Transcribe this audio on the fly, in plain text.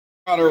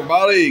All right,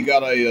 everybody,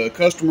 got a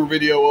customer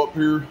video up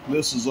here.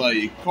 This is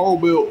a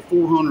Carl-built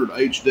 400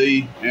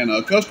 HD, and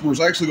a customer's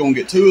actually going to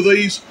get two of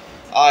these.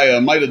 I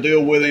made a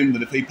deal with him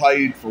that if he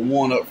paid for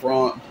one up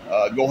front,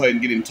 go ahead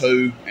and get him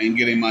two and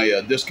get him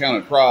a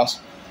discounted price.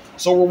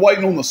 So we're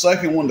waiting on the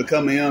second one to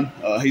come in.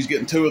 He's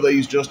getting two of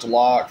these just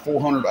alike,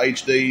 400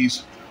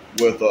 HDs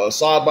with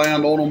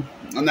sideband on them.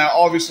 And now,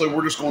 obviously,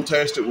 we're just going to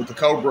test it with the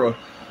Cobra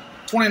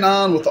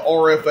 29 with the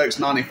RFX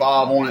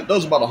 95 on it.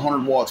 Does about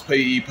 100 watts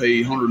PEP,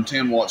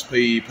 110 watts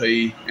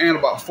PEP, and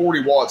about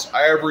 40 watts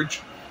average.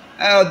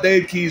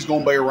 Dead key is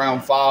going to be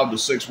around 5 to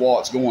 6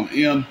 watts going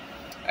in,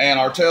 and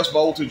our test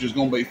voltage is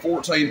going to be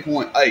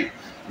 14.8.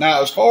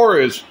 Now, as far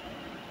as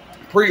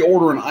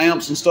pre-ordering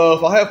amps and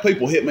stuff, I have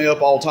people hit me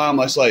up all the time.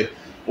 They say,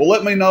 well,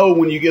 let me know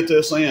when you get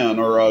this in,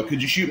 or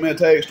could you shoot me a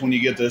text when you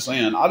get this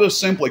in? I just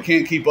simply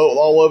can't keep up with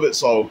all of it,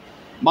 so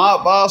my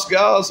advice,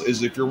 guys,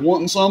 is if you're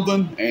wanting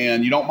something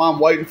and you don't mind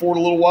waiting for it a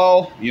little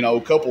while, you know,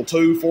 a couple,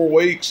 2-4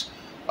 weeks,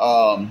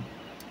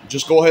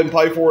 just go ahead and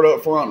pay for it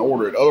up front and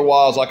order it.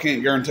 Otherwise, I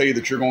can't guarantee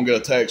that you're going to get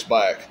a text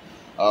back.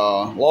 A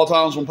lot of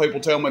times when people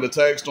tell me to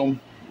text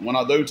them, when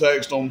I do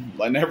text them,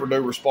 they never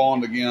do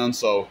respond again.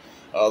 So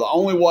the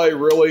only way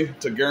really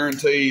to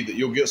guarantee that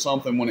you'll get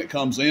something when it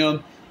comes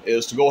in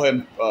is to go ahead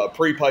and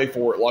prepay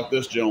for it like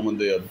this gentleman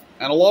did.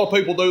 And a lot of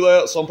people do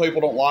that. Some people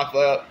don't like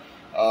that,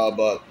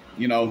 but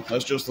you know,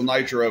 that's just the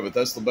nature of it.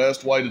 That's the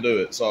best way to do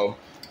it. So,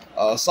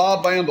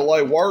 sideband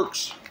delay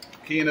works.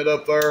 Keying it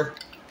up there.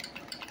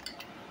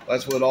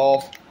 That's lit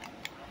off.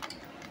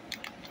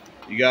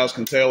 You guys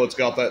can tell it's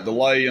got that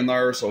delay in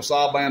there. So,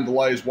 sideband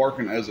delay is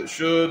working as it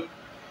should.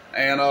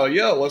 And,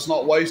 yeah, let's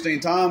not waste any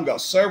time.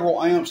 Got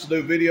several amps to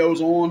do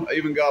videos on.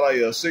 Even got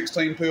a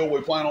 16 pill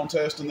we plan on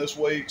testing this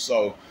week.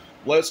 So,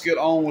 let's get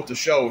on with the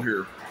show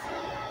here.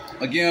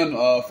 Again,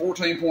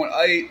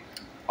 14.8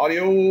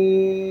 audio.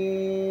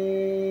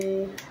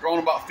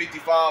 Drawing about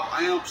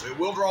 55 amps. It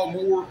will draw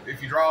more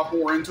if you drive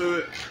more into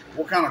it.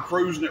 We're kind of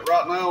cruising it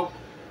right now.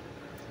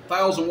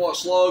 1,000 watt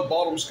slug,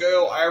 bottom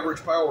scale,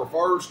 average power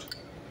first.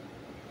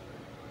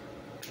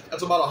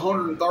 That's about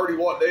 130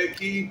 watt dead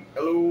key.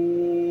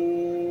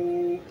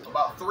 Hello.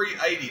 About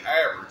 380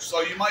 average.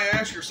 So you may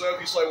ask yourself,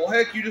 you say, well,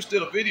 heck, you just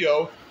did a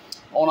video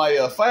on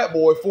a Fat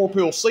Boy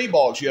 4-pill C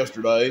box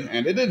yesterday,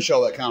 and it didn't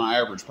show that kind of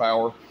average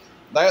power.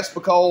 That's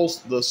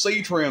because the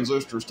C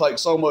transistors take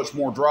so much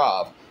more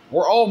drive.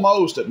 We're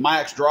almost at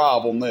max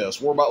drive on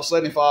this. We're about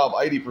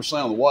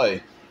 75–80% of the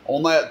way.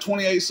 On that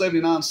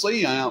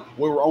 2879C amp,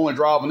 we were only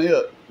driving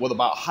it with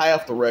about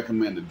half the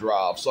recommended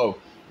drive. So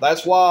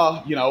that's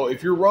why, you know,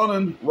 if you're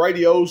running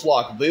radios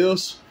like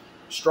this,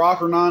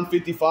 Striker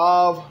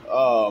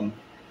 955,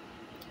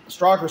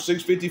 Striker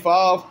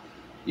 655,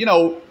 you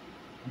know,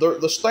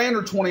 the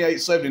standard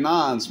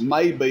 2879s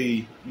may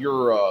be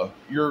your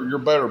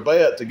better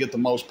bet to get the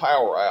most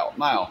power out.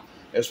 Now,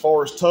 as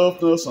far as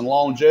toughness and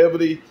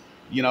longevity,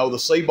 you know, the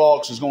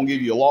C-Box is going to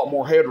give you a lot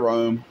more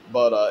headroom,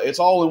 but it's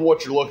all in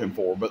what you're looking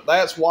for. But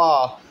that's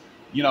why,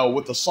 you know,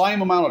 with the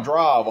same amount of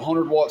drive,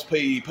 100 watts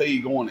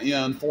PEP going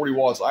in, 40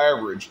 watts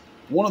average,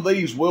 one of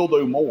these will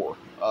do more.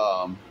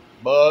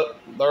 But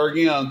there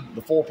again,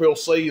 the 4-pill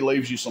C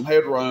leaves you some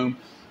headroom,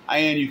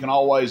 and you can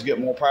always get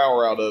more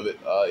power out of it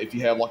if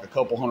you have like a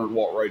couple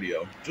 100-watt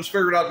radio. Just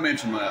figured I'd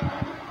mention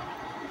that.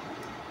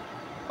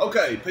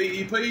 Okay,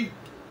 PEP.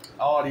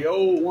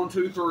 Audio 1,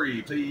 2,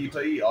 3.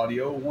 PEP.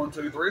 Audio 1,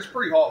 2, 3. It's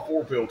pretty hot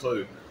 4-pill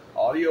too.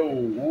 Audio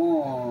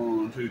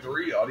 1, 2,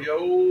 3.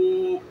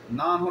 Audio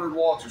 900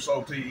 watts or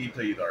so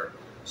PEP there.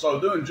 So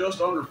doing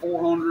just under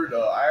 400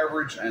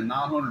 average and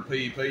 900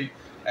 PEP.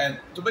 And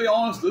to be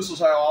honest, this is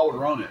how I would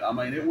run it. I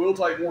mean, it will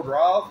take more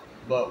drive,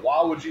 but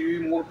why would you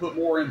even want to put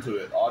more into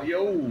it?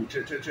 Audio,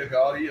 check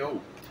audio.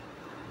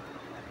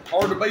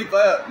 Hard to beat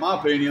that, in my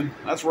opinion.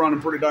 That's running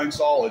pretty dang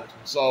solid.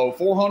 So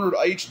 400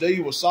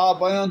 HD with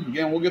sideband.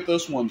 Again, we'll get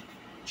this one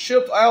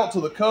shipped out to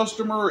the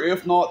customer,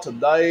 if not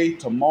today,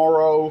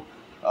 tomorrow.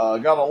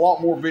 Got a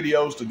lot more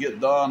videos to get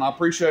done. I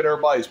appreciate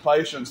everybody's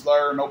patience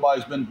there.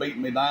 Nobody's been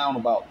beating me down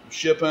about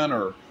shipping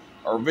or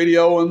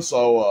videoing.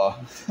 So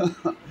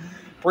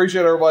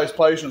appreciate everybody's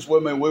patience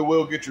with me. We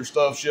will get your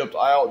stuff shipped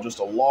out. Just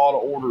a lot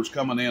of orders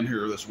coming in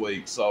here this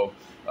week. So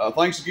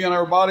thanks again,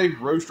 everybody.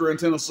 Rooster in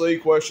Tennessee.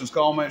 Questions,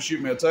 comments,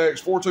 shoot me a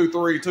text.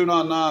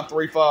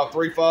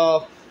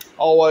 423-299-3535.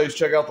 Always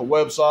check out the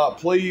website,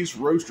 please,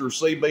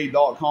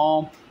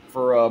 roostercb.com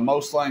for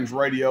most things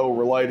radio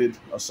related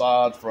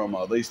aside from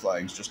these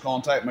things. Just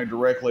contact me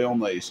directly on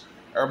these.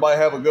 Everybody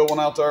have a good one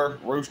out there.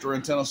 Rooster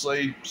in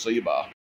Tennessee. See you, bye.